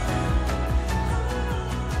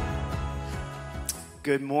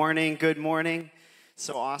Good morning. Good morning.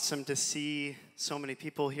 So awesome to see so many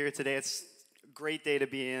people here today. It's a great day to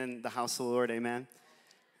be in the house of the Lord. Amen.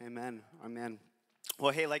 Amen. Amen.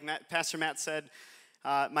 Well, hey, like Pastor Matt said,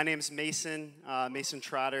 my name is Mason, Mason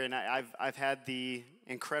Trotter, and I've had the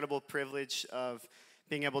incredible privilege of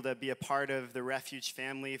being able to be a part of the Refuge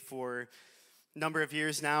family for a number of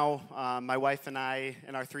years now. My wife and I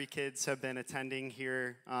and our 3 kids have been attending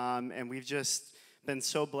here, and we've just been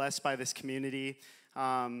so blessed by this community.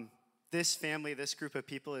 This family, this group of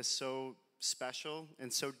people is so special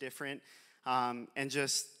and so different. And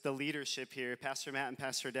just the leadership here, Pastor Matt and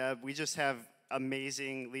Pastor Deb, we just have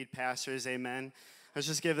amazing lead pastors, amen. Let's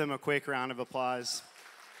just give them a quick round of applause.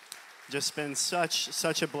 Just been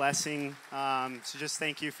such a blessing. So just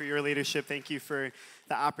thank you for your leadership. Thank you for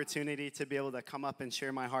the opportunity to be able to come up and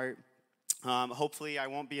share my heart. Hopefully I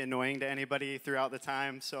won't be annoying to anybody throughout the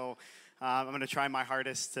time, so I'm going to try my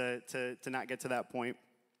hardest to not get to that point.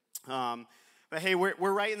 But hey,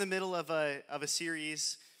 we're right in the middle of a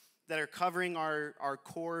series that are covering our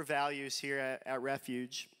core values here at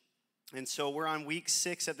Refuge. And so we're on week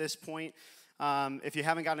 6 at this point. If you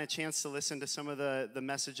haven't gotten a chance to listen to some of the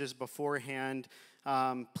messages beforehand,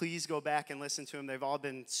 please go back and listen to them. They've all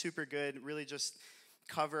been super good, really just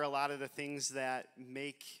cover a lot of the things that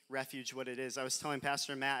make Refuge what it is. I was telling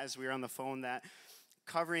Pastor Matt as we were on the phone that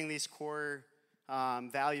covering these core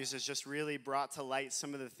values has just really brought to light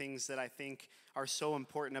some of the things that I think are so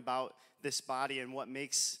important about this body and what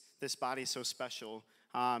makes this body so special.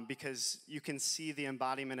 Because you can see the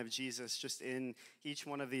embodiment of Jesus just in each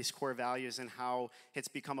one of these core values and how it's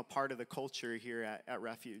become a part of the culture here at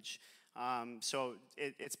Refuge. So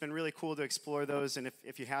it's been really cool to explore those, and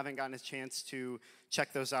if you haven't gotten a chance to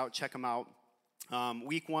check those out, check them out.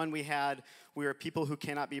 Week 1 we were people who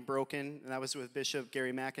cannot be broken, and that was with Bishop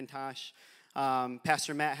Gary McIntosh.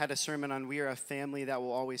 Pastor Matt had a sermon on we are a family that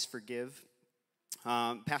will always forgive.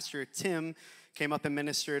 Pastor Tim came up and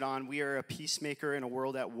ministered on we are a peacemaker in a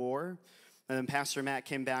world at war. And then Pastor Matt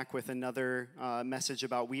came back with another message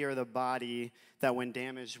about we are the body that when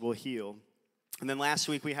damaged will heal. And then last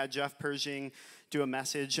week we had Jeff Pershing do a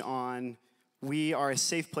message on we are a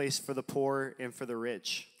safe place for the poor and for the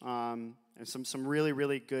rich. And some really,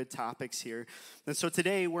 really good topics here. And so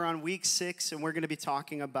today we're on week 6, and we're going to be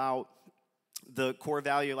talking about the core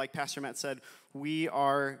value. Like Pastor Matt said, we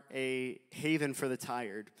are a haven for the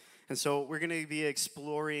tired. And so we're going to be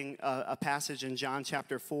exploring a passage in John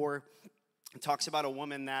chapter 4. It talks about a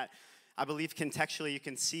woman that I believe contextually you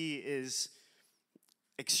can see is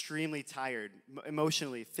extremely tired,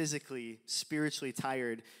 emotionally, physically, spiritually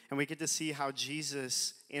tired. And we get to see how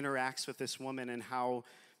Jesus interacts with this woman and how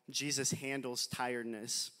Jesus handles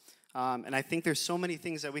tiredness. And I think there's so many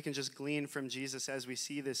things that we can just glean from Jesus as we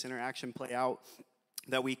see this interaction play out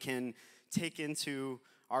that we can take into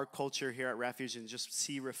our culture here at Refuge and just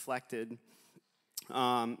see reflected.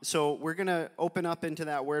 So we're going to open up into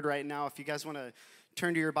that word right now. If you guys want to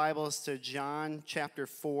turn to your Bibles to John chapter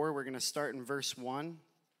 4, we're going to start in verse 1.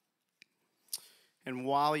 And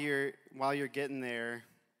while you're getting there,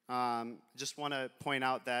 just want to point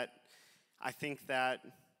out that I think that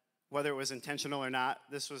whether it was intentional or not,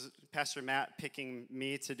 this was Pastor Matt picking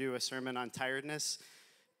me to do a sermon on tiredness.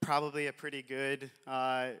 Probably a pretty good,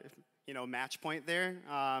 match point there.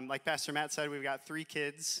 Like Pastor Matt said, we've got 3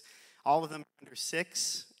 kids, all of them under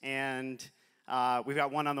 6, and we've got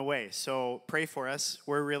 1 on the way. So pray for us.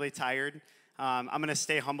 We're really tired. I'm going to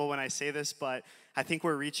stay humble when I say this, but I think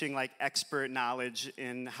we're reaching like expert knowledge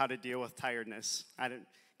in how to deal with tiredness.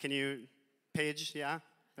 Can you, Paige? Yeah?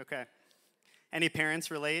 Okay. Any parents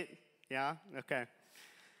relate? Yeah? Okay.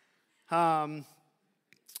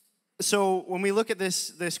 So when we look at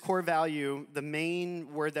this core value, the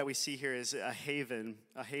main word that we see here is a haven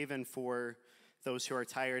for those who are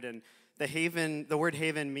tired. And the word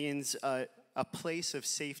haven means a place of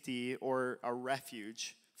safety or a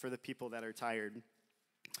refuge for the people that are tired.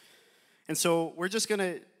 And so we're just going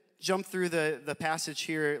to jump through the passage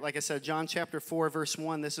here. Like I said, John chapter 4, verse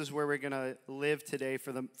 1, this is where we're going to live today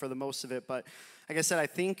for the most of it. But like I said, I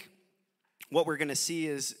think what we're going to see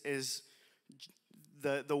is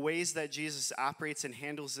the ways that Jesus operates and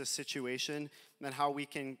handles this situation, and how we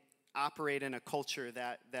can operate in a culture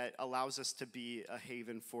that allows us to be a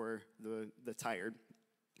haven for the tired.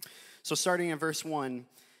 So starting in verse 1,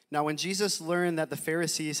 now when Jesus learned that the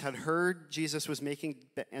Pharisees had heard Jesus was making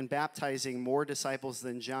and baptizing more disciples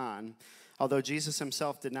than John, although Jesus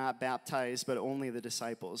himself did not baptize but only the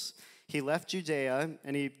disciples, he left Judea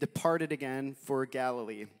and he departed again for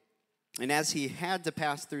Galilee. And as he had to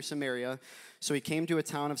pass through Samaria, so he came to a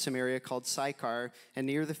town of Samaria called Sychar, and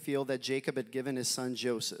near the field that Jacob had given his son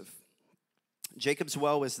Joseph. Jacob's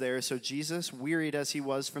well was there, so Jesus, wearied as he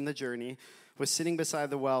was from the journey, was sitting beside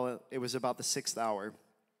the well. It was about the 6th hour.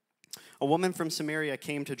 A woman from Samaria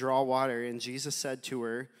came to draw water, and Jesus said to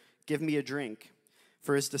her, "Give me a drink,"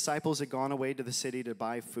 for his disciples had gone away to the city to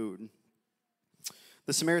buy food.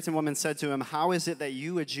 The Samaritan woman said to him, "How is it that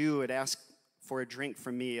you, a Jew, would ask for a drink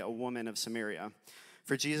from me, a woman of Samaria?"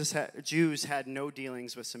 For Jews had no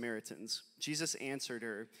dealings with Samaritans. Jesus answered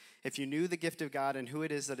her, "If you knew the gift of God and who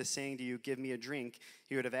it is that is saying to you, 'Give me a drink,'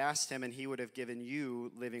 you would have asked him, and he would have given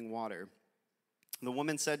you living water." The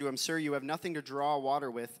woman said to him, "Sir, you have nothing to draw water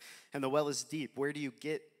with, and the well is deep. Where do you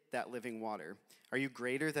get that living water? Are you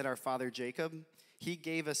greater than our father Jacob? He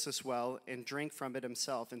gave us this well and drank from it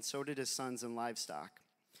himself, and so did his sons and livestock."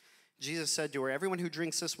 Jesus said to her, "Everyone who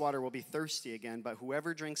drinks this water will be thirsty again, but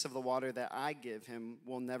whoever drinks of the water that I give him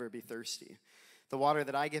will never be thirsty. The water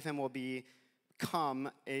that I give him will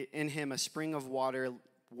become in him a spring of water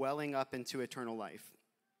welling up into eternal life."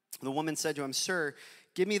 The woman said to him, "Sir,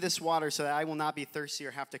 give me this water so that I will not be thirsty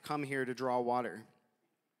or have to come here to draw water."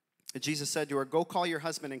 And Jesus said to her, "Go call your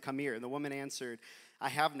husband and come here." And the woman answered, "I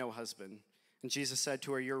have no husband." And Jesus said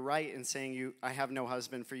to her, "You're right in saying I have no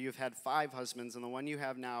husband, for you've had 5 husbands, and the one you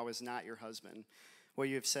have now is not your husband. What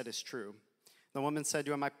you have said is true." The woman said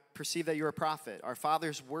to him, "I perceive that you're a prophet. Our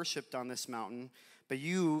fathers worshipped on this mountain, but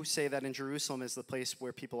you say that in Jerusalem is the place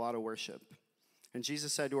where people ought to worship." And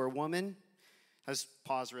Jesus said to her, "Woman," let's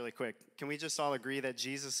pause really quick. Can we just all agree that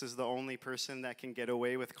Jesus is the only person that can get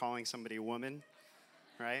away with calling somebody woman,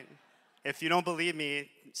 right? If you don't believe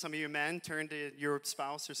me, some of you men, turn to your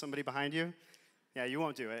spouse or somebody behind you. Yeah, you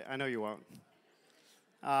won't do it. I know you won't.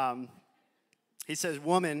 He says,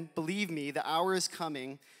 "Woman, believe me, the hour is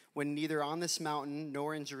coming when neither on this mountain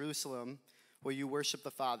nor in Jerusalem will you worship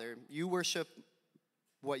the Father. You worship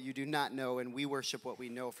what you do not know, and we worship what we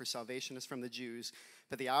know, for salvation is from the Jews.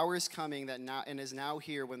 But the hour is coming that now and is now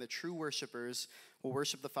here when the true worshipers will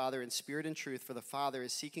worship the Father in spirit and truth, for the Father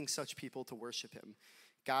is seeking such people to worship him.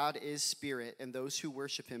 God is spirit, and those who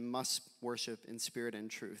worship him must worship in spirit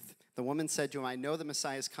and truth." The woman said to him, "I know the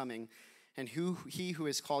Messiah is coming, and he who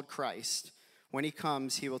is called Christ. When he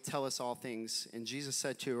comes, he will tell us all things." And Jesus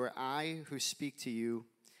said to her, "I who speak to you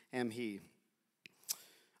am he."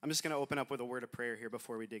 I'm just going to open up with a word of prayer here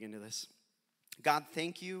before we dig into this. God,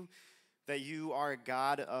 thank you that you are a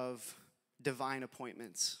God of divine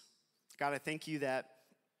appointments. God, I thank you that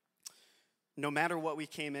no matter what we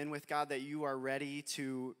came in with, God, that you are ready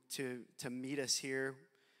to meet us here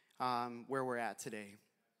where we're at today.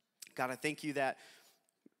 God, I thank you that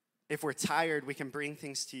if we're tired, we can bring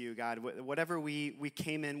things to you, God. Whatever we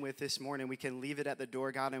came in with this morning, we can leave it at the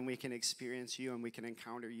door, God, and we can experience you and we can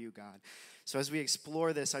encounter you, God. So as we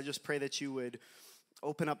explore this, I just pray that you would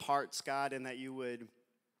open up hearts, God, and that you would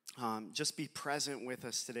just be present with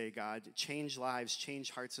us today, God. Change lives,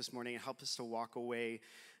 change hearts this morning, and help us to walk away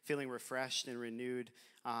feeling refreshed and renewed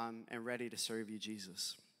and ready to serve you,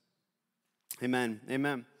 Jesus. Amen.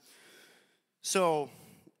 Amen. So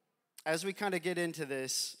as we kind of get into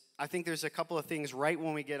this, I think there's a couple of things right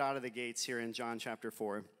when we get out of the gates here in John chapter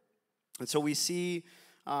 4. And so we see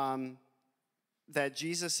that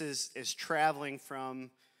Jesus is traveling from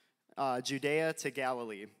Judea to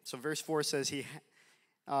Galilee. So verse 4 says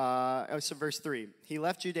verse 3, "He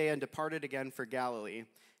left Judea and departed again for Galilee,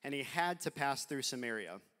 and he had to pass through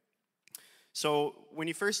Samaria." So when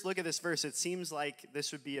you first look at this verse, it seems like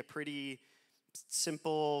this would be a pretty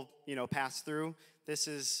simple, pass through. This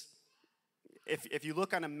is, if you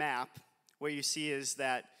look on a map, what you see is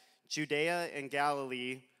that Judea and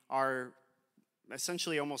Galilee are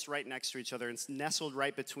essentially almost right next to each other, and nestled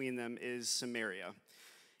right between them is Samaria.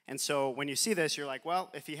 And so when you see this, you're like,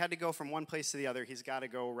 well, if he had to go from one place to the other, he's got to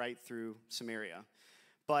go right through Samaria.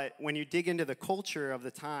 But when you dig into the culture of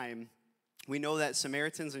the time, we know that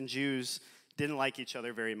Samaritans and Jews didn't like each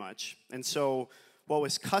other very much. And so what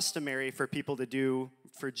was customary for people to do,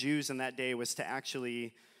 for Jews in that day, was to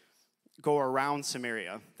actually go around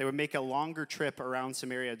Samaria. They would make a longer trip around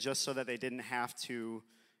Samaria just so that they didn't have to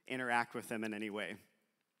interact with them in any way.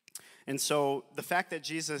 And so the fact that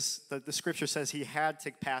Jesus, the scripture says he had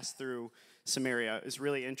to pass through Samaria is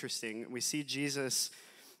really interesting. We see Jesus,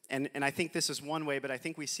 and I think this is one way, but I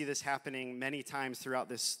think we see this happening many times throughout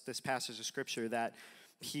this passage of scripture, that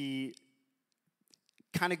he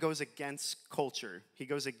kind of goes against culture. He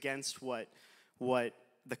goes against what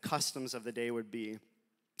the customs of the day would be.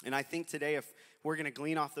 And I think today, if we're going to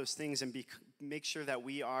glean off those things and make sure that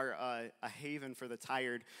we are a haven for the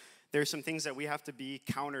tired, there's some things that we have to be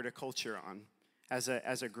counter to culture on as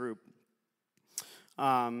a group.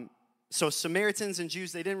 So Samaritans and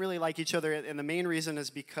Jews, they didn't really like each other, and the main reason is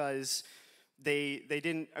because they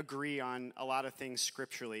didn't agree on a lot of things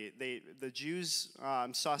scripturally. The Jews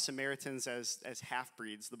saw Samaritans as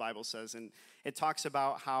half-breeds, the Bible says, and it talks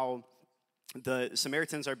about how the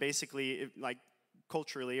Samaritans are basically, like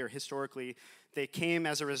culturally or historically, they came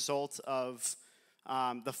as a result of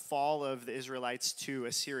the fall of the Israelites to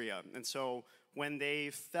Assyria. And so when they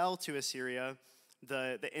fell to Assyria,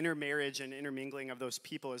 the intermarriage and intermingling of those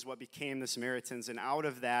people is what became the Samaritans. And out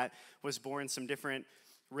of that was born some different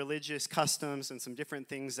religious customs and some different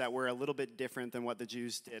things that were a little bit different than what the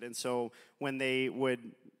Jews did. And so when they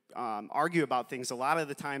would argue about things, a lot of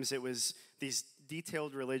the times it was these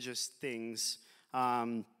detailed religious things.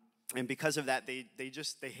 And because of that, they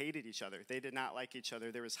hated each other. They did not like each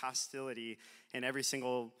other. There was hostility in every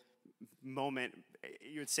single moment,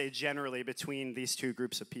 you would say generally, between these two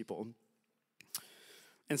groups of people.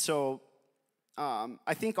 And so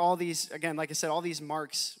I think all these, again, like I said, all these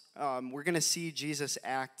marks, we're going to see Jesus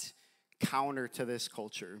act counter to this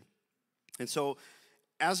culture. And so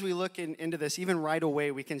as we look into this, even right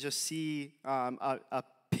away, we can just see a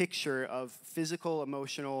picture of physical,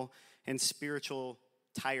 emotional, and spiritual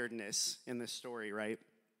tiredness in this story, right?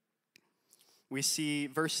 We see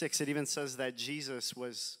verse 6, it even says that Jesus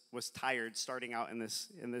was tired starting out in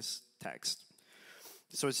this text.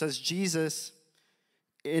 So it says Jesus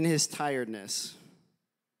in his tiredness.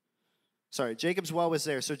 Jacob's well was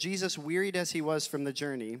there. So Jesus, wearied as he was from the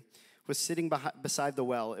journey, was sitting beside the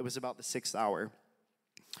well. It was about the 6th hour.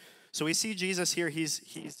 So we see Jesus here.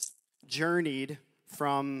 He's journeyed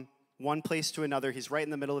from one place to another. He's right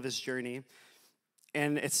in the middle of his journey.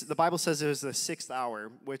 And the Bible says it was the 6th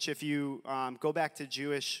hour, which if you go back to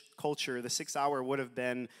Jewish culture, the 6th hour would have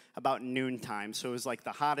been about noontime. So it was like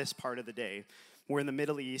the hottest part of the day. We're in the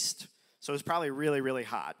Middle East, so it was probably really, really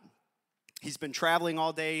hot. He's been traveling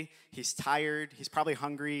all day. He's tired. He's probably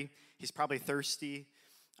hungry. He's probably thirsty.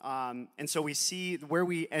 And so we see where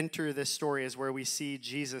we enter this story is where we see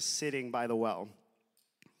Jesus sitting by the well.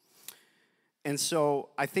 And so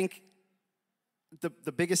I think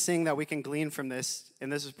the biggest thing that we can glean from this,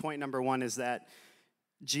 and this is point number 1, is that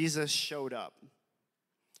Jesus showed up,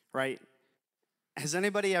 right? Has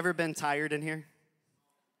anybody ever been tired in here?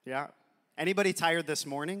 Yeah? Anybody tired this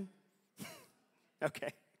morning?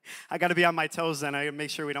 Okay. I got to be on my toes then. I got to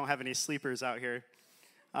make sure we don't have any sleepers out here.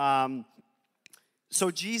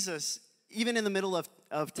 So Jesus, even in the middle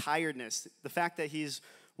of tiredness, the fact that he's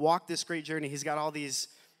walked this great journey, he's got all these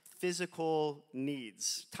physical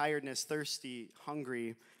needs, tiredness, thirsty,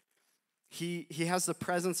 hungry. He has the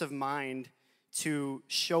presence of mind to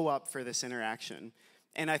show up for this interaction.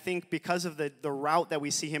 And I think because of the route that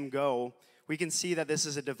we see him go, we can see that this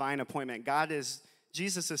is a divine appointment.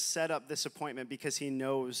 Jesus has set up this appointment because he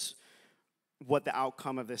knows what the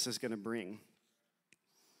outcome of this is going to bring.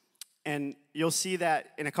 And you'll see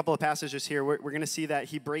that in a couple of passages here, we're going to see that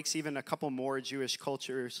he breaks even a couple more Jewish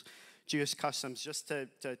cultures, Jewish customs, just to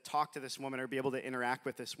talk to this woman or be able to interact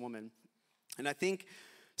with this woman. And I think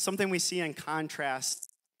something we see in contrast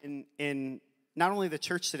in not only the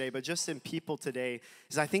church today, but just in people today,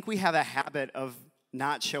 is I think we have a habit of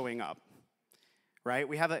not showing up, right?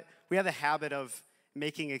 We have a habit of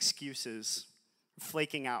making excuses,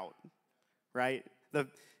 flaking out, right?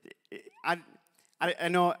 I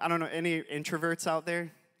don't know any introverts out there.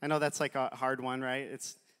 I know that's like a hard one, right?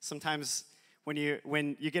 It's sometimes when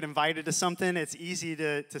you get invited to something, it's easy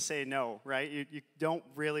to say no, right? You don't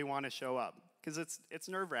really want to show up because it's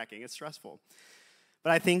nerve-wracking, it's stressful.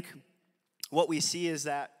 But I think what we see is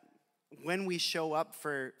that when we show up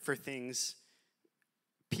for things,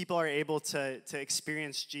 people are able to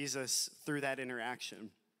experience Jesus through that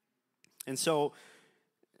interaction. And so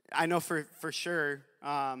I know for sure,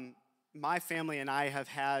 my family and I have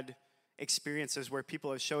had experiences where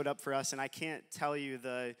people have showed up for us, and I can't tell you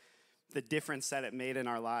the difference that it made in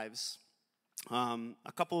our lives.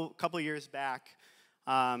 A couple years back,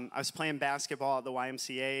 I was playing basketball at the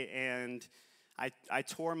YMCA, and I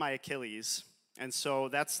tore my Achilles. And so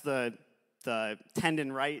that's the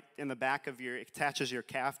tendon right in the back of it attaches your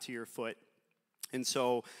calf to your foot. And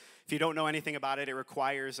so if you don't know anything about it, it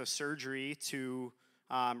requires a surgery to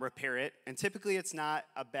repair it. And typically it's not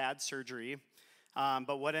a bad surgery.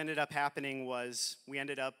 But what ended up happening was we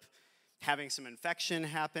ended up having some infection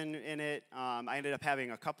happen in it. I ended up having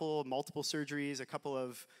multiple surgeries, a couple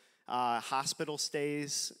of hospital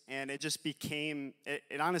stays. And it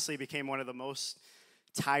honestly became one of the most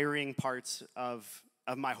tiring parts of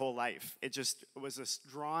my whole life. It just was this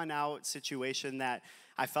drawn out situation that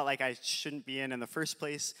I felt like I shouldn't be in the first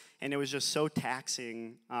place, and it was just so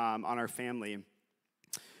taxing on our family.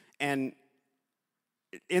 And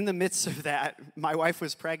in the midst of that, my wife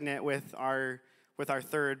was pregnant with our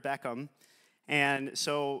third, Beckham, And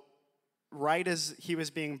so right as he was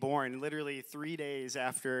being born, literally 3 days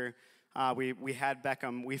after we had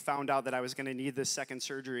Beckham, we found out that I was going to need this second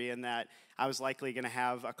surgery and that I was likely going to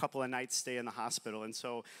have a couple of nights stay in the hospital. And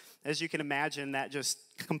so, as you can imagine, that just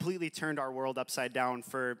completely turned our world upside down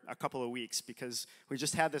for a couple of weeks because we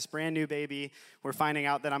just had this brand new baby. We're finding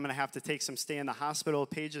out that I'm going to have to take some stay in the hospital.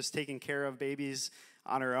 Paige is taking care of babies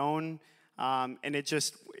on her own. And it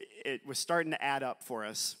was starting to add up for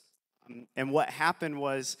us. And what happened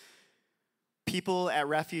was, people at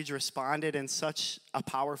Refuge responded in such a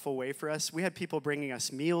powerful way for us. We had people bringing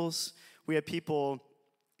us meals. We had people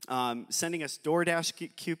sending us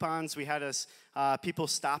DoorDash coupons. We had people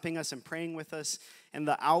stopping us and praying with us. And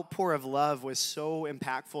the outpour of love was so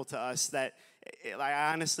impactful to us that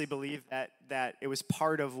I honestly believe that it was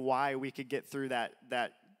part of why we could get through that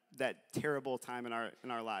terrible time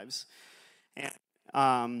in our lives.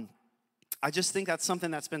 And I just think that's something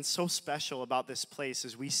that's been so special about this place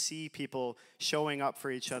is we see people showing up for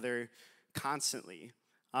each other constantly.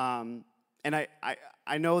 And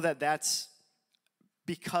I know that that's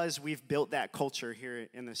because we've built that culture here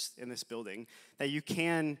in this building, that you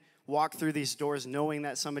can walk through these doors knowing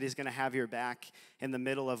that somebody's going to have your back in the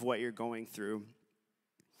middle of what you're going through.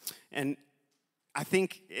 And I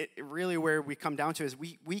think really where we come down to is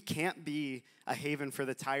we can't be a haven for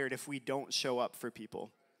the tired if we don't show up for people.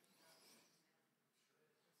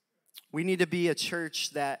 We need to be a church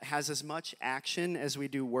that has as much action as we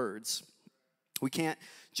do words. We can't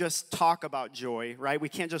just talk about joy, right? We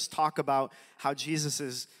can't just talk about how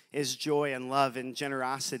Jesus is joy and love and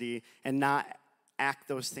generosity and not act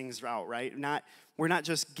those things out, right? We're not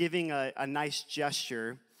just giving a nice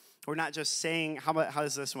gesture. We're not just saying, how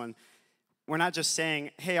is this one? We're not just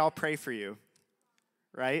saying, hey, I'll pray for you,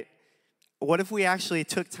 right? What if we actually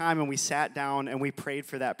took time and we sat down and we prayed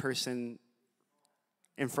for that person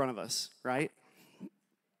in front of us, right?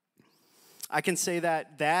 I can say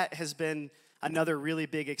that has been another really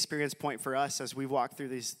big experience point for us as we walk through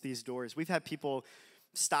these doors. We've had people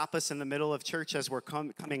stop us in the middle of church as we're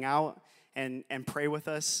coming out and pray with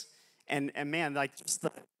us. And man, like just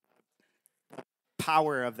the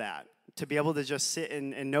power of that, to be able to just sit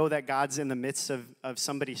and know that God's in the midst of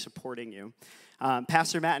somebody supporting you.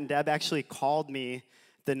 Pastor Matt and Deb actually called me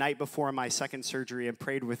the night before my second surgery and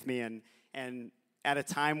prayed with me and at a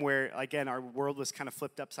time where, again, our world was kind of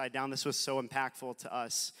flipped upside down. This was so impactful to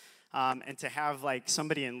us. And to have, like,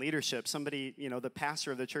 somebody in leadership, somebody, the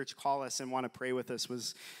pastor of the church call us and want to pray with us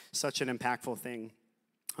was such an impactful thing.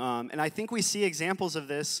 And I think we see examples of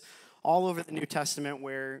this all over the New Testament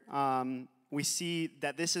where we see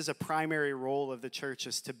that this is a primary role of the church,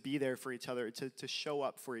 is to be there for each other, to show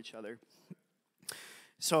up for each other.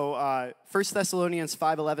 So 1 Thessalonians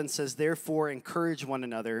 5:11 says, "Therefore encourage one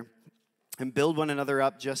another and build one another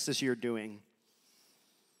up just as you're doing."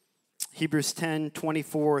 Hebrews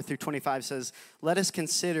 10:24 through 25 says, "Let us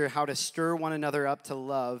consider how to stir one another up to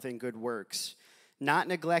love and good works, not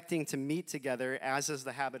neglecting to meet together, as is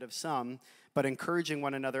the habit of some, but encouraging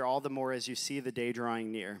one another all the more as you see the day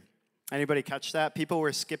drawing near." Anybody catch that? People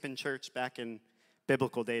were skipping church back in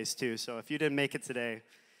biblical days too, so if you didn't make it today,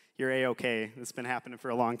 you're A-okay. It's been happening for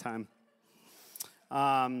a long time.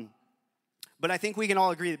 But I think we can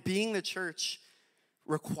all agree that being the church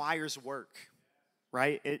requires work,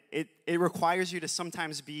 right? It requires you to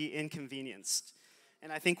sometimes be inconvenienced.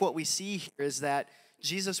 And I think what we see here is that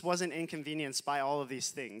Jesus wasn't inconvenienced by all of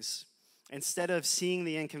these things. Instead of seeing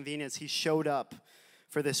the inconvenience, he showed up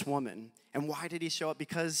for this woman. And why did he show up?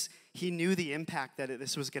 Because he knew the impact that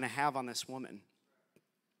this was going to have on this woman.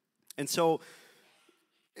 And so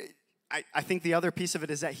I think the other piece of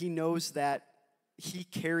it is that he knows that he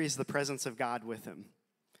carries the presence of God with him,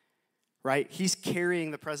 right? He's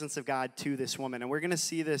carrying the presence of God to this woman. And we're going to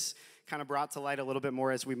see this kind of brought to light a little bit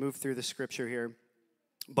more as we move through the scripture here.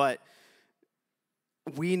 But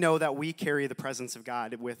we know that we carry the presence of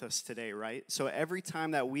God with us today, right? So every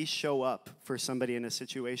time that we show up for somebody in a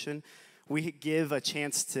situation, we give a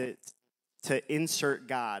chance to insert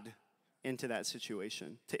God into that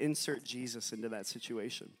situation, to insert Jesus into that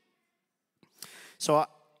situation. So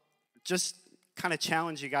just kind of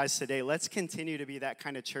challenge you guys today. Let's continue to be that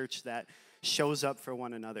kind of church that shows up for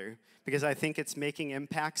one another, because I think it's making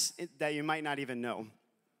impacts that you might not even know.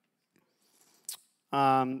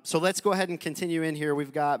 So let's go ahead and continue in here.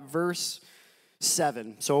 We've got verse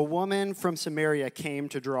 7. So a woman from Samaria came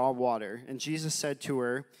to draw water, and Jesus said to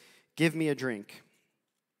her, "Give me a drink."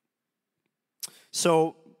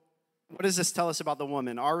 So what does this tell us about the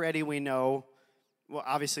woman? Already we know, well,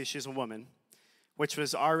 obviously she's a woman, which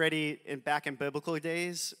was already back in biblical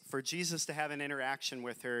days. For Jesus to have an interaction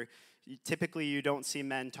with her, typically you don't see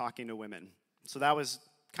men talking to women, So that was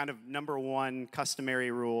kind of number one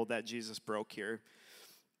customary rule that Jesus broke here.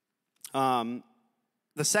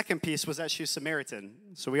 The second piece was that she was Samaritan.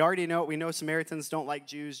 So we know Samaritans don't like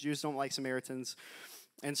Jews. Jews don't like Samaritans.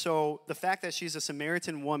 And so the fact that she's a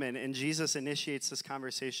Samaritan woman and Jesus initiates this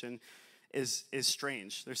conversation is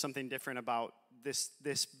strange. There's something different about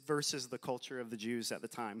this versus the culture of the Jews at the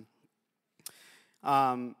time.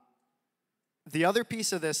 The other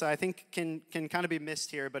piece of this I think can kind of be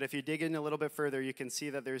missed here, but if you dig in a little bit further, you can see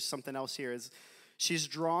that there's something else here. Is she's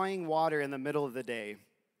drawing water in the middle of the day.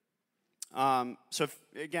 So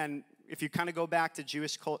if you kind of go back to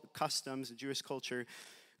Jewish customs, Jewish culture,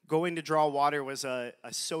 going to draw water was a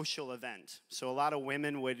social event. So a lot of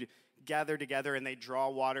women would gather together and they draw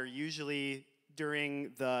water usually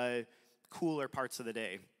during the cooler parts of the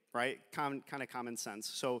day, right? Kind of common sense.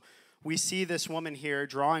 So we see this woman here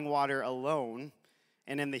drawing water alone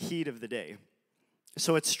and in the heat of the day.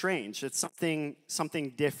 So it's strange. It's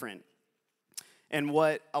something different. And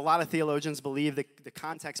what a lot of theologians believe, the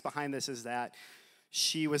context behind this is that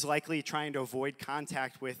she was likely trying to avoid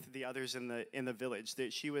contact with the others in the village,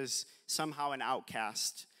 that she was somehow an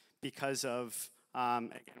outcast because of,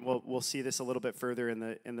 we'll see this a little bit further in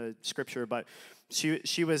the scripture, but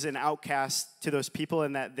she was an outcast to those people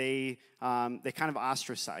in that they kind of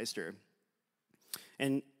ostracized her.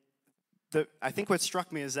 And I think what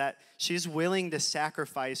struck me is that she's willing to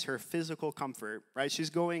sacrifice her physical comfort, right? She's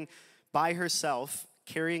going by herself,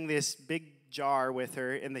 carrying this big jar with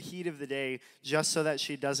her in the heat of the day just so that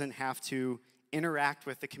she doesn't have to interact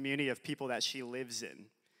with the community of people that she lives in.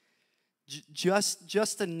 Just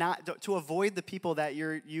to avoid the people that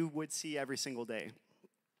you would see every single day.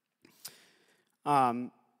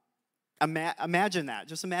 Imagine that.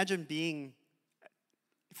 Just imagine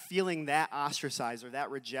feeling that ostracized or that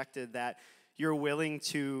rejected, that you're willing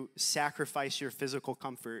to sacrifice your physical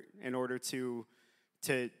comfort in order to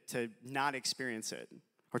not experience it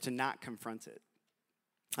or to not confront it.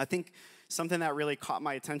 I think something that really caught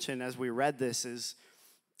my attention as we read this is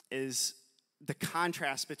the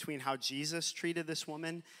contrast between how Jesus treated this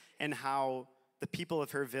woman and how the people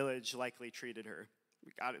of her village likely treated her,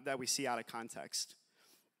 that we see out of context.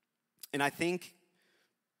 And I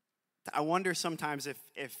wonder sometimes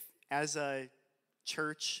if as a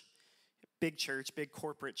church, big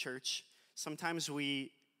corporate church, sometimes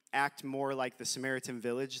we act more like the Samaritan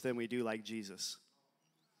village than we do like Jesus.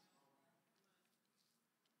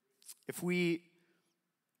 If we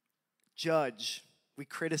judge, we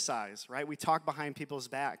criticize, right? We talk behind people's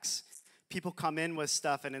backs. People come in with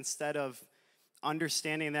stuff, and instead of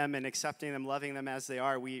understanding them and accepting them, loving them as they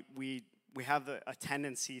are, we have a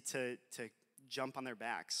tendency to jump on their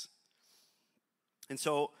backs. And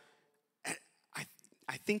so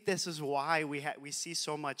I think this is why we see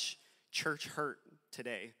so much church hurt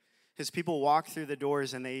today. Because people walk through the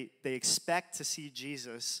doors and they expect to see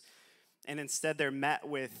Jesus, and instead they're met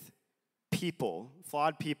with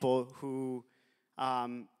flawed people who,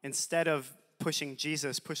 instead of pushing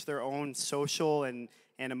Jesus, push their own social and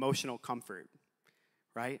emotional comfort,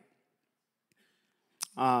 right?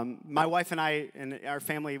 My wife and I and our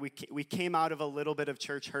family, we came out of a little bit of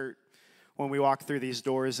church hurt when we walked through these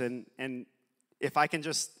doors, and if I can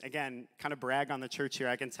just, again, kind of brag on the church here,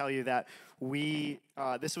 I can tell you that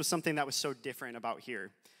this was something that was so different about here,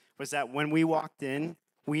 was that when we walked in,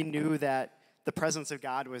 we knew that the presence of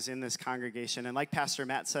God was in this congregation. And like Pastor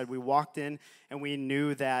Matt said, we walked in and we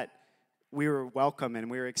knew that we were welcome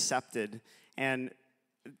and we were accepted. And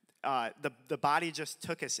the body just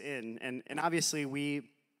took us in. And obviously we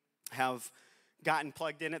have gotten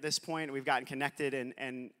plugged in at this point. We've gotten connected,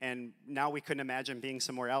 and now we couldn't imagine being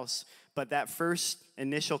somewhere else. But that first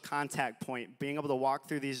initial contact point, being able to walk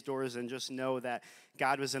through these doors and just know that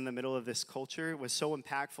God was in the middle of this culture, was so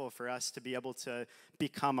impactful for us to be able to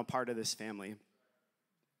become a part of this family.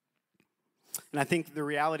 And I think the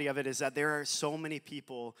reality of it is that there are so many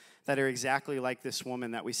people that are exactly like this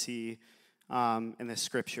woman that we see in this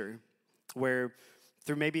scripture, where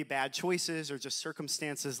through maybe bad choices or just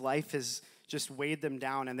circumstances, life has just weighed them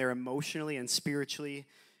down, and they're emotionally and spiritually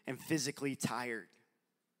and physically tired,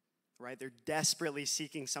 right? They're desperately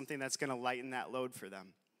seeking something that's going to lighten that load for them.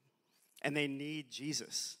 And they need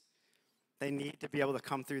Jesus. They need to be able to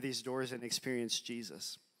come through these doors and experience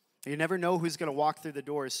Jesus. You never know who's going to walk through the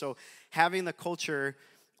doors. So having the culture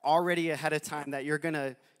already ahead of time that you're going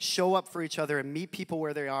to show up for each other and meet people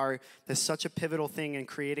where they are is such a pivotal thing in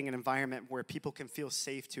creating an environment where people can feel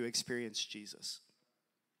safe to experience Jesus.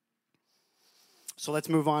 So let's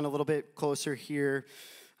move on a little bit closer here.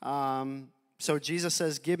 So Jesus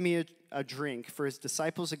says, "Give me a drink," for his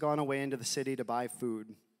disciples had gone away into the city to buy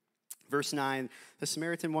food. Verse 9, the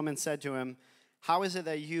Samaritan woman said to him, "How is it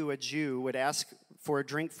that you, a Jew, would ask for a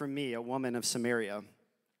drink from me, a woman of Samaria?"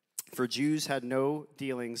 For Jews had no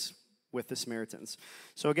dealings with the Samaritans.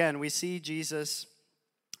 So again, we see Jesus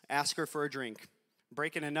ask her for a drink,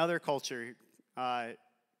 breaking another culture,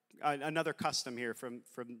 another custom here from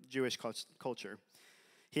Jewish culture.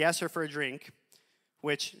 He asked her for a drink,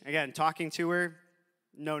 which, again, talking to her,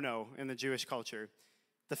 no in the Jewish culture.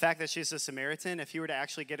 The fact that she's a Samaritan, if he were to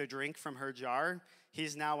actually get a drink from her jar,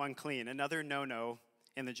 he's now unclean. Another no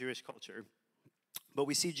in the Jewish culture. But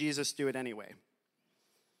we see Jesus do it anyway.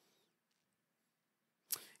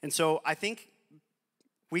 And so I think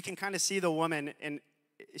we can kind of see the woman, and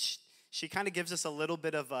she kind of gives us a little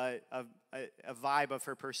bit of a vibe of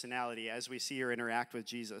her personality as we see her interact with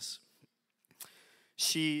Jesus.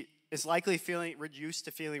 She is likely used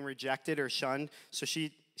to feeling rejected or shunned, so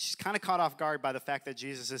she's kind of caught off guard by the fact that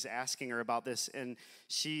Jesus is asking her about this, and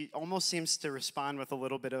she almost seems to respond with a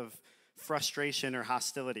little bit of frustration or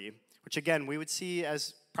hostility, which again, we would see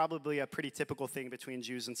as probably a pretty typical thing between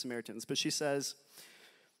Jews and Samaritans. But she says,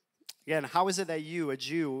 again, "How is it that you, a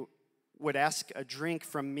Jew, would ask a drink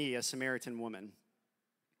from me, a Samaritan woman?"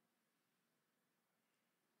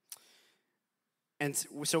 And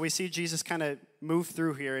so we see Jesus kind of move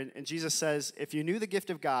through here, and Jesus says, "If you knew the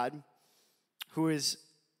gift of God, who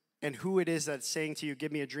it is that's saying to you,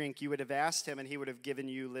 'Give me a drink,' you would have asked him, and he would have given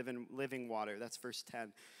you living water." That's verse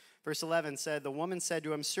 10. Verse 11 said, "The woman said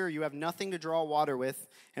to him, 'Sir, you have nothing to draw water with,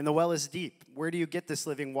 and the well is deep. Where do you get this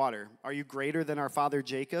living water? Are you greater than our father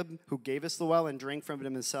Jacob, who gave us the well and drank from it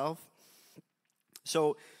himself?'"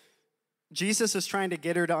 So Jesus is trying to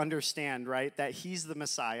get her to understand, right, that he's the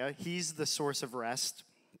Messiah, he's the source of rest,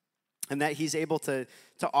 and that he's able to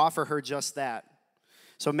offer her just that.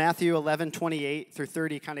 So Matthew 11:28 through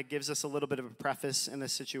 30 kind of gives us a little bit of a preface in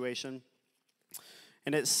this situation.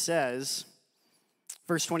 And it says,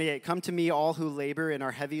 verse 28, "Come to me, all who labor and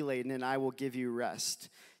are heavy laden, and I will give you rest.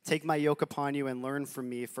 Take my yoke upon you and learn from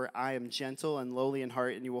me, for I am gentle and lowly in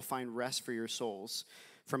heart, and you will find rest for your souls.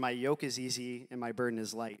 For my yoke is easy and my burden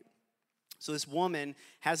is light." So this woman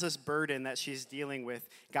has this burden that she's dealing with.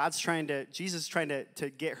 Jesus is trying to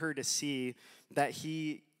get her to see that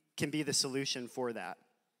he can be the solution for that.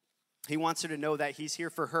 He wants her to know that he's here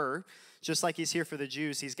for her, just like he's here for the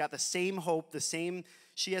Jews. He's got the same hope,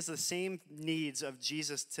 she has the same needs of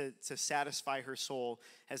Jesus to satisfy her soul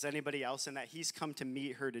as anybody else, and that he's come to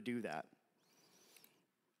meet her to do that.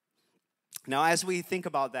 Now, as we think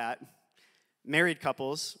about that, married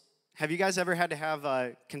couples, have you guys ever had to have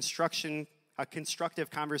a constructive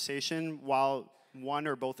conversation while one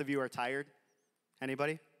or both of you are tired?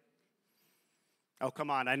 Anybody? Oh, come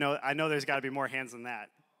on. I know there's got to be more hands than that,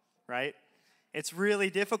 right? It's really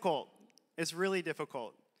difficult. It's really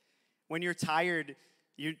difficult. When you're tired,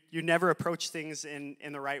 you never approach things in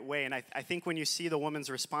the right way. And I think when you see the woman's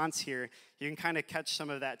response here, you can kind of catch some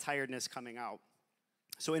of that tiredness coming out.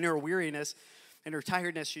 So in her weariness, in her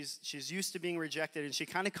tiredness, she's used to being rejected, and she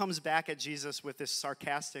kind of comes back at Jesus with this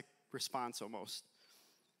sarcastic response almost.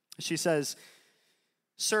 She says,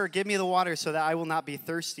 "Sir, give me the water so that I will not be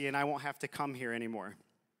thirsty and I won't have to come here anymore."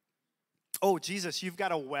 Oh, Jesus, you've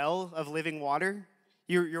got a well of living water?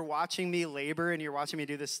 You're watching me labor and you're watching me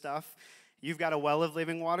do this stuff. You've got a well of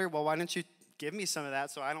living water? Well, why don't you give me some of that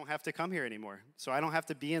so I don't have to come here anymore? So I don't have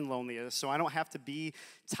to be in loneliness, so I don't have to be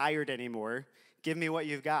tired anymore. Give me what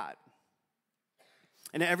you've got.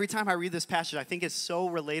 And every time I read this passage, I think it's so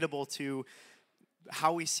relatable to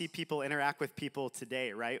how we see people interact with people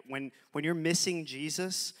today, right? When you're missing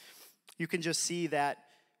Jesus, you can just see that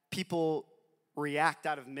people react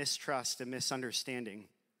out of mistrust and misunderstanding.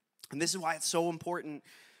 And this is why it's so important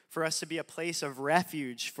for us to be a place of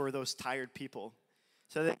refuge for those tired people.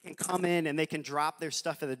 So they can come in and they can drop their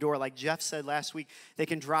stuff at the door. Like Jeff said last week, they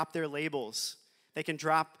can drop their labels. They can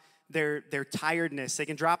drop their tiredness. They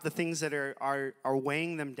can drop the things that are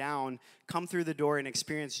weighing them down, come through the door and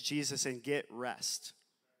experience Jesus and get rest,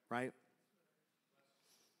 right?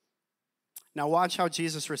 Now watch how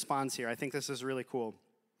Jesus responds here. I think this is really cool.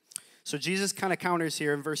 So Jesus kind of counters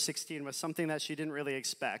here in verse 16 with something that she didn't really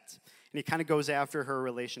expect. And he kind of goes after her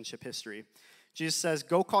relationship history. Jesus says,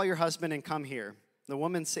 "Go call your husband and come here." The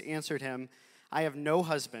woman answered him, "I have no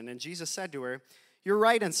husband." And Jesus said to her, "You're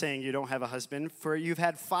right in saying you don't have a husband, for you've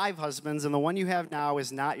had 5 husbands, and the one you have now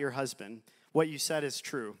is not your husband. What you said is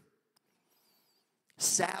true."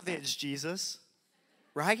 Savage, Jesus,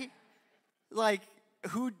 right? Like,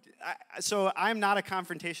 so I'm not a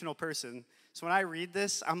confrontational person. So when I read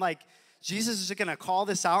this, I'm like, Jesus is going to call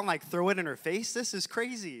this out and like throw it in her face? This is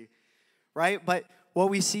crazy, right? But what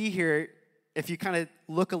we see here, if you kind of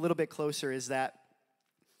look a little bit closer, is that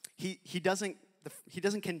he doesn't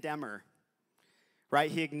condemn her,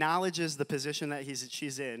 right? He acknowledges the position that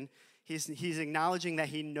she's in. He's acknowledging that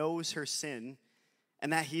he knows her sin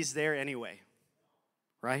and that he's there anyway,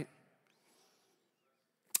 right?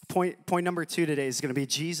 Point number 2 today is going to be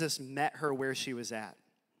Jesus met her where she was at.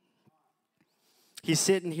 He's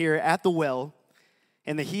sitting here at the well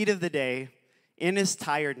in the heat of the day, in his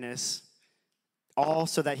tiredness, all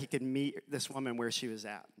so that he could meet this woman where she was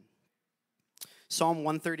at. Psalm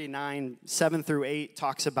 139, 7 through 8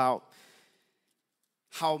 talks about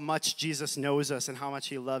how much Jesus knows us and how much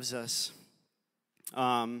he loves us.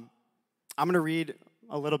 I'm going to read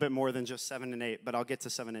a little bit more than just 7 and 8, but I'll get to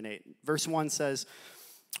 7 and 8. Verse 1 says,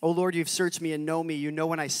 "O Lord, you've searched me and know me. You know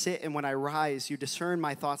when I sit and when I rise. You discern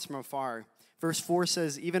my thoughts from afar." Verse 4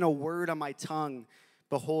 says, "Even a word on my tongue,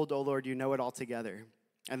 behold, O Lord, you know it altogether."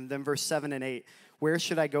 And then verse 7 and 8, "Where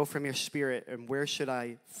should I go from your spirit, and where should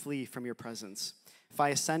I flee from your presence? If I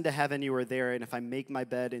ascend to heaven, you are there, and if I make my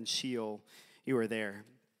bed in Sheol, you are there."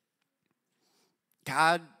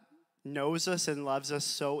 God knows us and loves us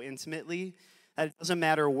so intimately that it doesn't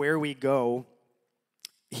matter where we go,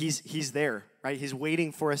 he's there, right? He's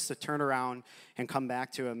waiting for us to turn around and come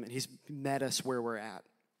back to him, and he's met us where we're at.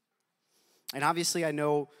 And obviously, I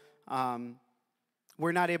know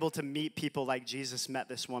we're not able to meet people like Jesus met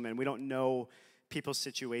this woman. We don't know people's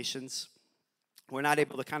situations. We're not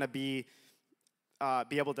able to kind of be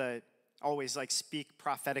able to always like speak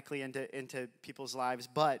prophetically into people's lives.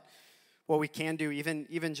 But what we can do,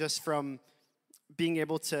 even just from being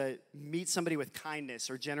able to meet somebody with kindness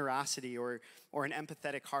or generosity or an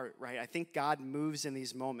empathetic heart, right? I think God moves in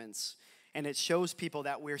these moments, and it shows people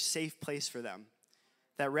that we're a safe place for them.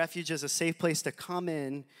 That refuge is a safe place to come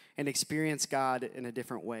in and experience God in a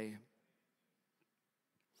different way.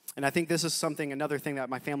 And I think this is another thing that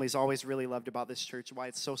my family's always really loved about this church, why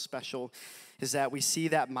it's so special, is that we see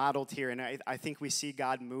that modeled here, and I think we see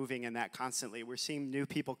God moving in that constantly. We're seeing new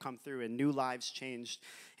people come through and new lives changed,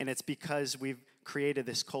 and it's because we've created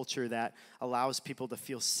this culture that allows people to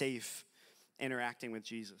feel safe interacting with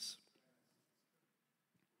Jesus.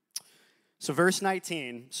 So verse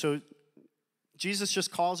 19, Jesus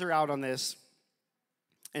just calls her out on this,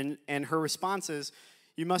 and her response is,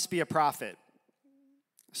 "You must be a prophet."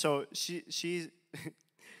 So she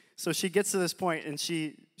gets to this point, and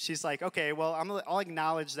she's like, "Okay, well, I'll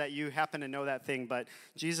acknowledge that you happen to know that thing, but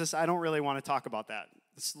Jesus, I don't really want to talk about that.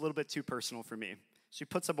 It's a little bit too personal for me." She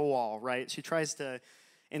puts up a wall, right? She tries to,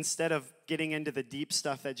 instead of getting into the deep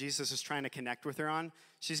stuff that Jesus is trying to connect with her on,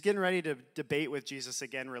 she's getting ready to debate with Jesus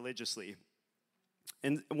again religiously.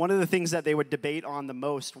 And one of the things that they would debate on the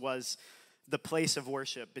most was the place of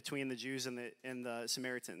worship between the Jews and the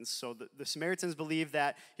Samaritans. So the Samaritans believed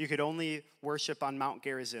that you could only worship on Mount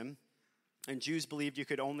Gerizim, and Jews believed you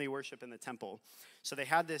could only worship in the temple. So they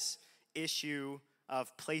had this issue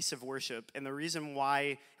of place of worship, and the reason why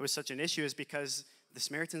it was such an issue is because the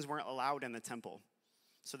Samaritans weren't allowed in the temple.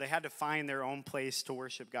 So they had to find their own place to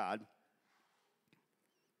worship God.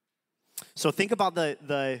 So think about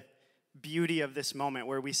the beauty of this moment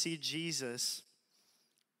where we see Jesus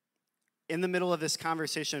in the middle of this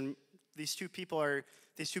conversation. These two people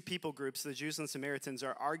groups, the Jews and Samaritans,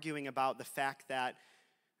 are arguing about the fact that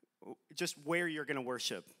just where you're going to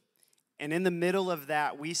worship. And in the middle of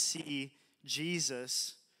that, we see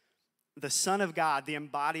Jesus, the Son of God, the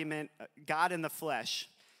embodiment, God in the flesh,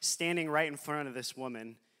 standing right in front of this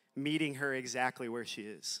woman, meeting her exactly where she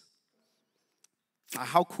is.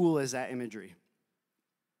 How cool is that imagery?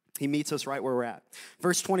 He meets us right where we're at.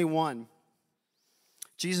 Verse 21,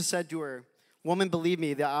 Jesus said to her, "Woman, believe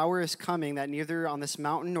me, the hour is coming that neither on this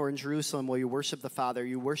mountain nor in Jerusalem will you worship the Father.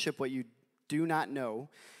 You worship what you do not know,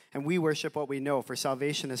 and we worship what we know, for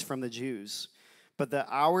salvation is from the Jews. But the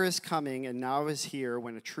hour is coming, and now is here,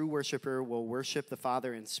 when a true worshiper will worship the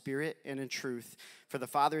Father in spirit and in truth, for the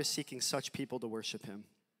Father is seeking such people to worship him."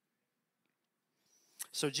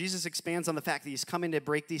 So Jesus expands on the fact that he's coming to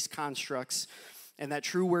break these constructs, and that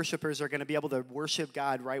true worshipers are going to be able to worship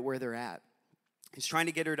God right where they're at. He's trying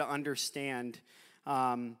to get her to understand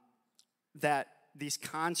that these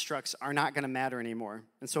constructs are not going to matter anymore.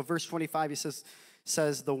 And so verse 25, he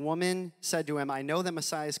says, "The woman said to him, I know that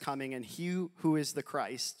Messiah is coming, and he who is the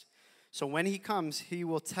Christ. So when he comes, he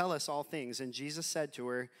will tell us all things." And Jesus said to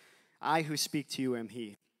her, "I who speak to you am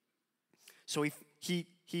he." So he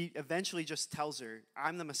eventually just tells her,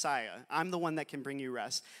 "I'm the Messiah. I'm the one that can bring you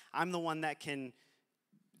rest. I'm the one that can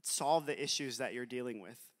solve the issues that you're dealing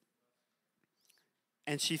with."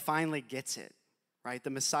 And she finally gets it, right? The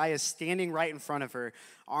Messiah is standing right in front of her,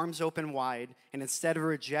 arms open wide, and instead of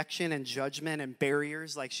rejection and judgment and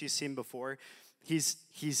barriers like she's seen before,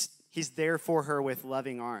 he's He's there for her with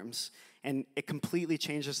loving arms. And it completely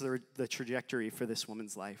changes the trajectory for this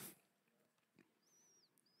woman's life.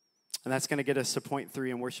 And that's going to get us to point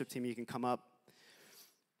 3. And worship team, you can come up.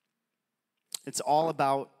 It's all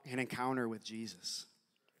about an encounter with Jesus.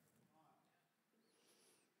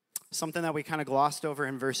 Something that we kind of glossed over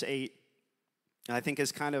in verse 8, and I think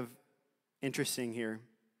is kind of interesting here,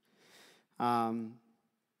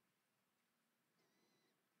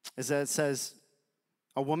 is that it says,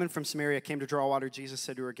 a woman from Samaria came to draw water. Jesus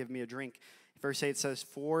said to her, give me a drink. Verse 8 says,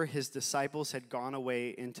 for his disciples had gone away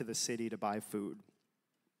into the city to buy food.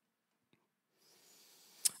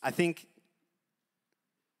 I think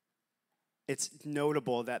it's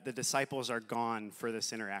notable that the disciples are gone for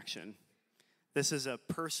this interaction. This is a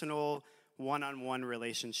personal, one-on-one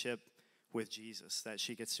relationship with Jesus that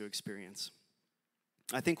she gets to experience.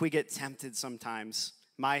 I think we get tempted sometimes,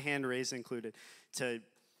 my hand raised included, to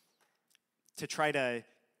try to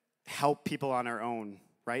help people on our own,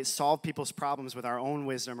 right? Solve people's problems with our own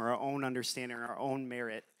wisdom or our own understanding or our own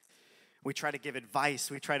merit. We try to give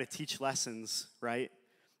advice. We try to teach lessons, right?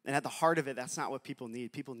 And at the heart of it, that's not what people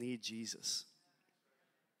need. People need Jesus.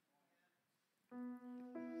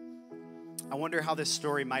 I wonder how this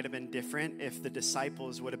story might have been different if the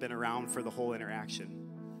disciples would have been around for the whole interaction.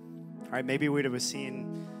 All right, maybe we would have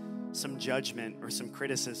seen some judgment or some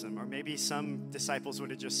criticism, or maybe some disciples would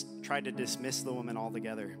have just tried to dismiss the woman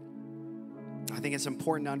altogether. I think it's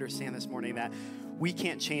important to understand this morning that we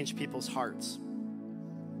can't change people's hearts.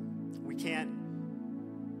 We can't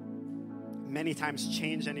many times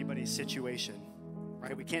change anybody's situation,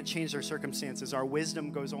 right? We can't change their circumstances. Our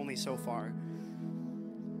wisdom goes only so far.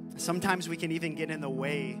 Sometimes we can even get in the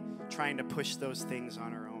way trying to push those things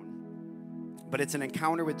on our own. But it's an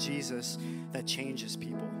encounter with Jesus that changes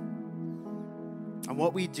people. And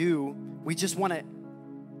what we do, we just want to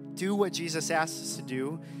do what Jesus asks us to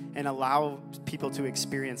do and allow people to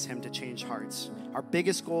experience him to change hearts. Our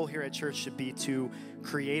biggest goal here at church should be to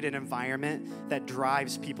create an environment that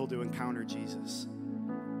drives people to encounter Jesus.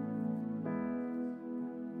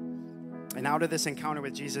 And out of this encounter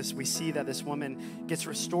with Jesus, we see that this woman gets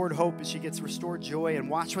restored hope and she gets restored joy. And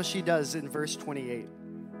watch what she does in verse 28.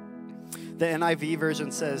 The NIV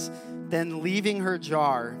version says, then leaving her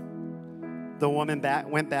jar, the woman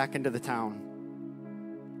went back into the town.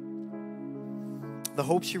 The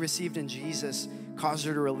hope she received in Jesus caused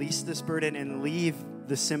her to release this burden and leave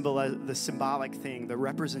the symbolic thing, the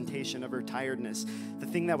representation of her tiredness, the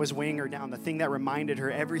thing that was weighing her down, the thing that reminded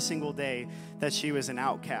her every single day that she was an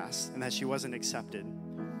outcast and that she wasn't accepted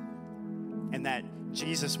and that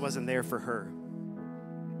Jesus wasn't there for her.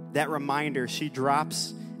 That reminder, she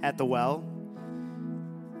drops at the well,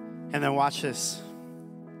 and then watch this.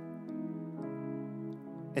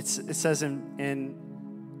 It says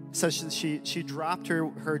she dropped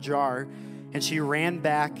her jar and she ran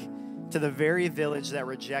back to the very village that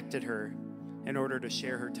rejected her in order to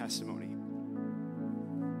share her testimony.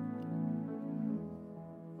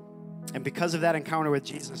 And because of that encounter with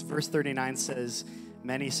Jesus, verse 39 says,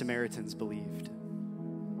 many Samaritans believed.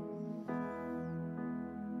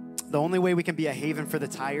 The only way we can be a haven for the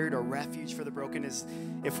tired or refuge for the broken is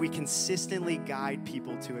if we consistently guide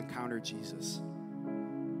people to encounter Jesus.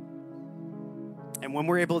 And when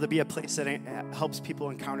we're able to be a place that helps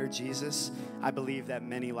people encounter Jesus, I believe that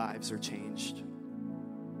many lives are changed.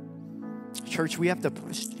 Church, we have to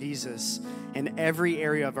push Jesus in every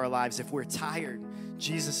area of our lives. If we're tired,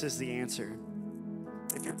 Jesus is the answer.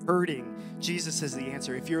 If you're hurting, Jesus is the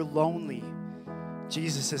answer. If you're lonely,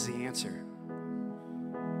 Jesus is the answer.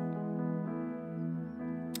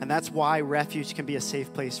 And that's why Refuge can be a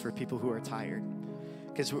safe place for people who are tired.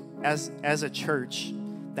 Because as a church,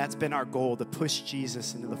 that's been our goal, to push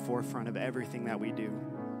Jesus into the forefront of everything that we do.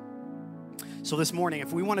 So this morning,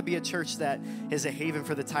 if we want to be a church that is a haven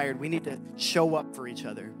for the tired, we need to show up for each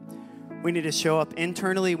other. We need to show up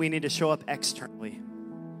internally. We need to show up externally.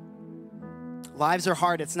 Lives are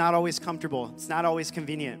hard. It's not always comfortable. It's not always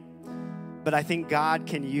convenient. But I think God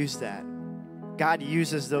can use that. God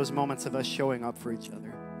uses those moments of us showing up for each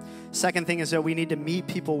other. Second thing is that we need to meet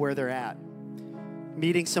people where they're at.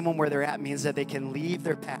 Meeting someone where they're at means that they can leave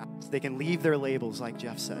their past. They can leave their labels, like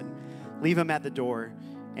Jeff said. Leave them at the door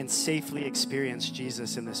and safely experience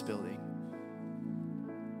Jesus in this building.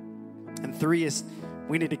 And 3 is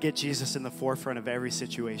we need to get Jesus in the forefront of every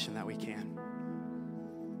situation that we can.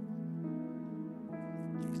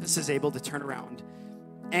 Jesus is able to turn around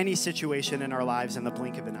any situation in our lives in the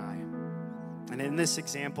blink of an eye. And in this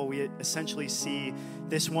example, we essentially see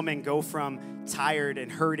this woman go from tired and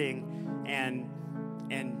hurting and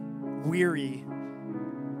weary,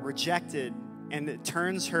 rejected, and it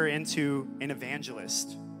turns her into an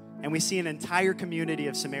evangelist, And we see an entire community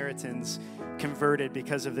of Samaritans converted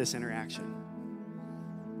because of this interaction.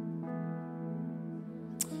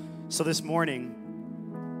 So this morning,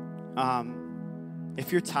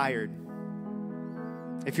 if you're tired,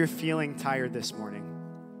 if you're feeling tired this morning,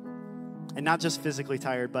 and not just physically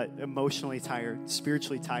tired, but emotionally tired,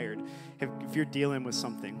 spiritually tired, if you're dealing with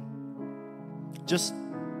something, just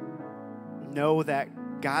know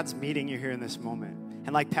that God's meeting you here in this moment.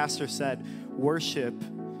 And like Pastor said, worship,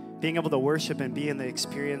 being able to worship and be in the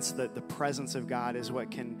experience, the presence of God is what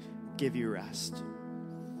can give you rest.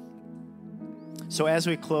 So as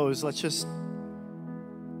we close, let's just,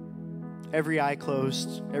 every eye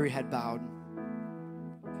closed, every head bowed.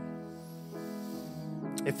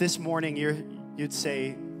 If this morning you'd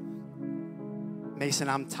say, Mason,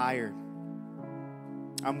 I'm tired,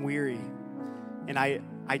 I'm weary, and I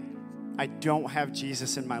don't have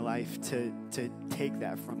Jesus in my life to take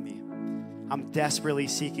that from me. I'm desperately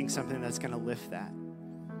seeking something that's going to lift that.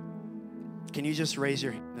 Can you just raise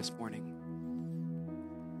your hand this morning?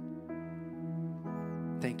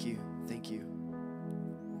 Thank you. Thank you.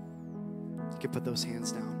 You can put those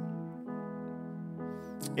hands down.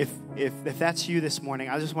 If that's you this morning,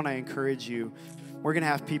 I just want to encourage you. We're going to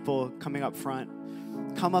have people coming up front.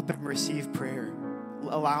 Come up and receive prayer.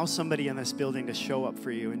 Allow somebody in this building to show up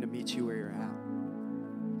for you and to meet you where you're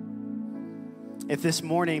at. If this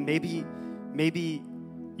morning, maybe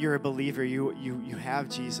you're a believer, you have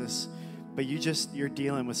Jesus, but you're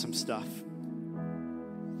dealing with some stuff.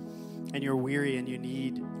 And you're weary and you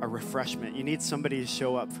need a refreshment. You need somebody to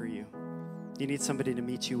show up for you. You need somebody to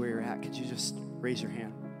meet you where you're at. Could you just raise your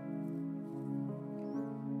hand?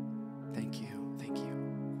 Thank you. Thank you.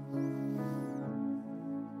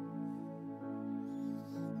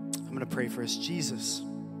 I'm going to pray for us. Jesus,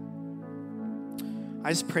 I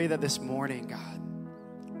just pray that this morning, God,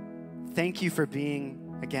 thank you for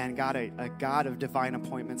being, again, God, a God of divine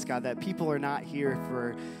appointments, God, that people are not here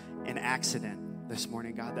for an accident this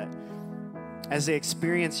morning, God, that as they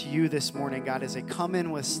experience you this morning, God, as they come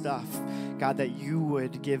in with stuff, God, that you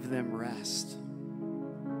would give them rest.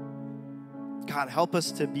 God, help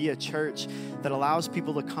us to be a church that allows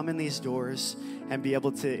people to come in these doors and be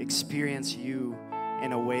able to experience you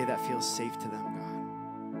in a way that feels safe to them,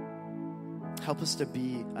 God. Help us to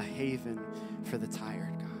be a haven for the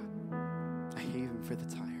tired, God. A haven for the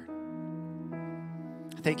tired.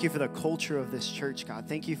 Thank you for the culture of this church, God.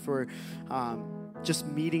 Thank you for just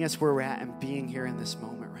meeting us where we're at and being here in this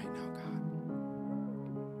moment right now,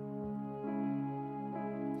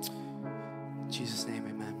 God. In Jesus' name,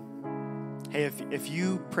 amen. Hey, if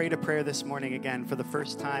you prayed a prayer this morning, again, for the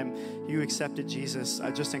first time, you accepted Jesus,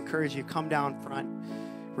 I just encourage you, come down front,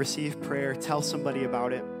 receive prayer, tell somebody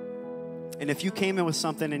about it. And if you came in with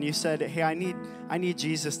something and you said, hey, I need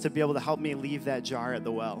Jesus to be able to help me leave that jar at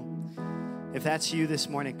the well. If that's you this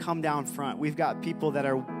morning, come down front. We've got people that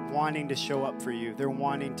are wanting to show up for you. They're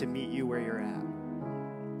wanting to meet you where you're at.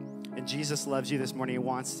 And Jesus loves you this morning. He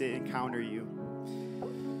wants to encounter you.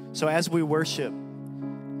 So as we worship,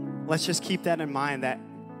 let's just keep that in mind, that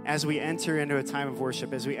as we enter into a time of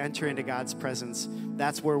worship, as we enter into God's presence,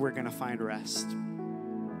 that's where we're going to find rest.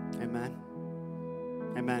 Amen.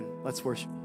 Amen. Let's worship.